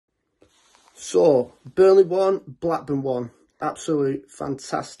So, Burnley won, Blackburn won. Absolute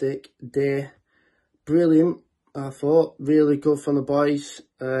fantastic day. Brilliant, I thought. Really good from the boys.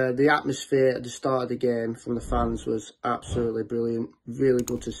 The atmosphere at the start of the game from the fans was absolutely brilliant. Really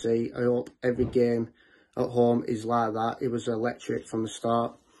good to see. I hope every game at home is like that. It was electric from the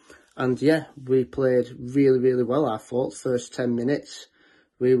start. And yeah, we played really, really well, I thought. First 10 minutes,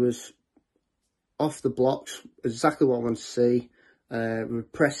 we was off the blocks, exactly what I wanted to see. We were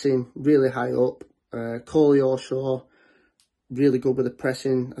pressing really high up. Coley Oshaw, really good with the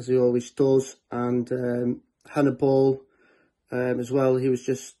pressing, as he always does. And Hannibal as well, he was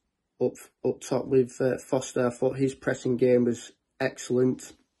just up top with Foster. I thought his pressing game was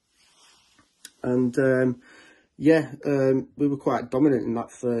excellent. And we were quite dominant in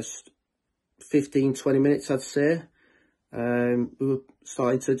that first 15-20 minutes, I'd say. We were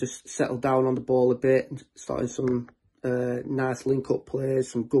starting to just settle down on the ball a bit, starting some nice link-up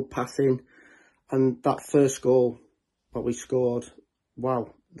plays, some good passing. And that first goal that we scored,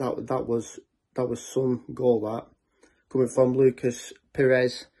 wow, that was some goal, that. Coming from Lucas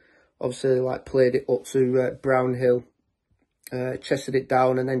Perez, obviously played it up to Brownhill, chested it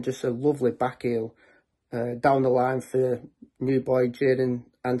down, and then just a lovely back heel down the line for new boy Jadon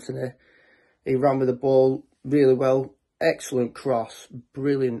Anthony. He ran with the ball really well. Excellent cross,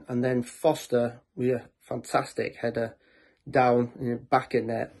 brilliant. And then Foster with a fantastic header down in the back of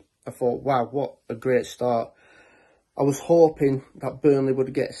net. I thought, wow, what a great start. I was hoping that Burnley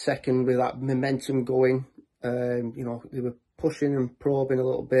would get a second with that momentum going. You know, they were pushing and probing a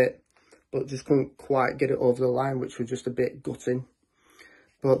little bit, but just couldn't quite get it over the line, which was just a bit gutting.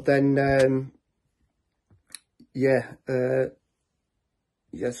 But then,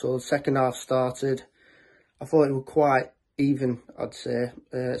 so the second half started. I thought it was quite even, I'd say,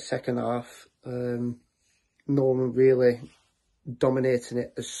 second half. No one really dominating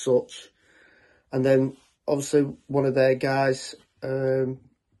it as such. And then, obviously, one of their guys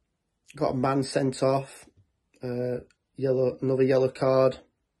got a man sent off. Another yellow card.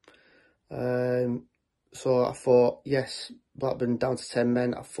 So I thought, yes, Blackburn down to 10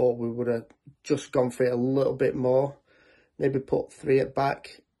 men. I thought we would have just gone for it a little bit more. Maybe put 3 at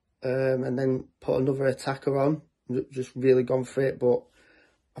back. And then put another attacker on, just really gone for it. But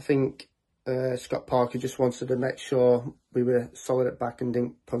I think Scott Parker just wanted to make sure we were solid at back and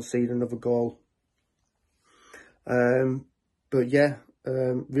didn't concede another goal. But yeah,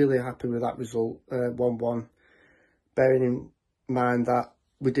 really happy with that result, 1-1. Bearing in mind that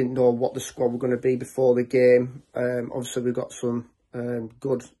we didn't know what the squad were going to be before the game. Obviously, we got some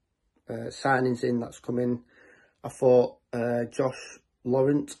good signings in that's come in. I thought Josh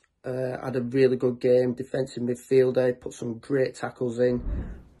Laurent had a really good game, defensive midfielder, put some great tackles in,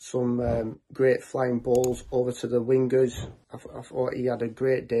 some great flying balls over to the wingers. I thought he had a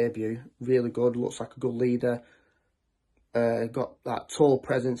great debut, really good, looks like a good leader, got that tall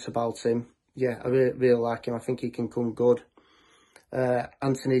presence about him. Yeah, I really like him. I think he can come good.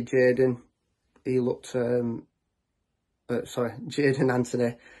 Anthony Jadon, Jadon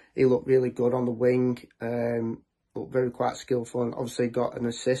Anthony, he looked really good on the wing. Looked very quite skillful, and obviously got an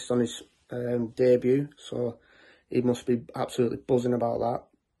assist on his debut, so he must be absolutely buzzing about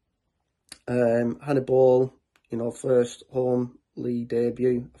that. Hannibal, you know, first home league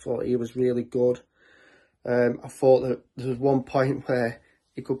debut, I thought he was really good. I thought that there was one point where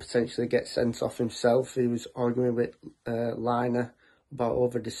he could potentially get sent off himself. He was arguing with Liner about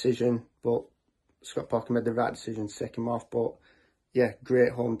over decision, but Scott Parker made the right decision to take him off. But yeah,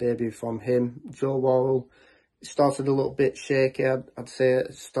 great home debut from him. Joe Worrell started a little bit shaky, I'd say, at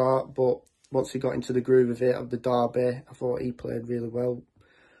the start, but once he got into the groove of it, of the derby, I thought he played really well.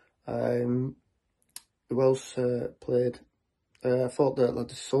 Who else played? I thought that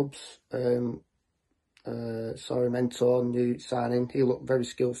the subs, Mentor, new signing, he looked very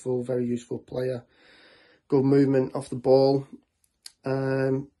skillful, very useful player. Good movement off the ball.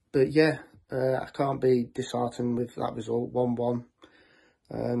 But yeah, I can't be disheartened with that result, 1-1.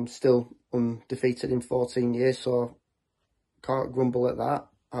 Still undefeated in 14 years, so can't grumble at that.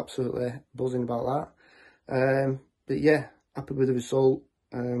 Absolutely buzzing about that. But yeah, happy with the result.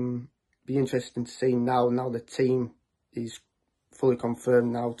 Be interesting to see now the team is fully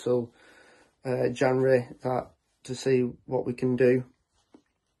confirmed now till January, to see what we can do,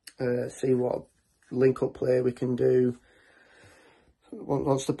 see what link-up play we can do.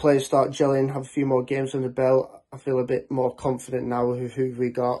 Once the players start gelling, have a few more games on the belt, I feel a bit more confident now with who we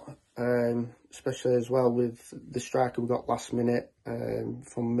got, especially as well with the striker we got last minute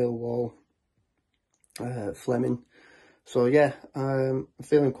from Millwall, Fleming. So yeah, I'm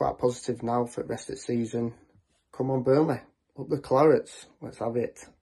feeling quite positive now for the rest of the season. Come on Burnley, up the clarets, let's have it.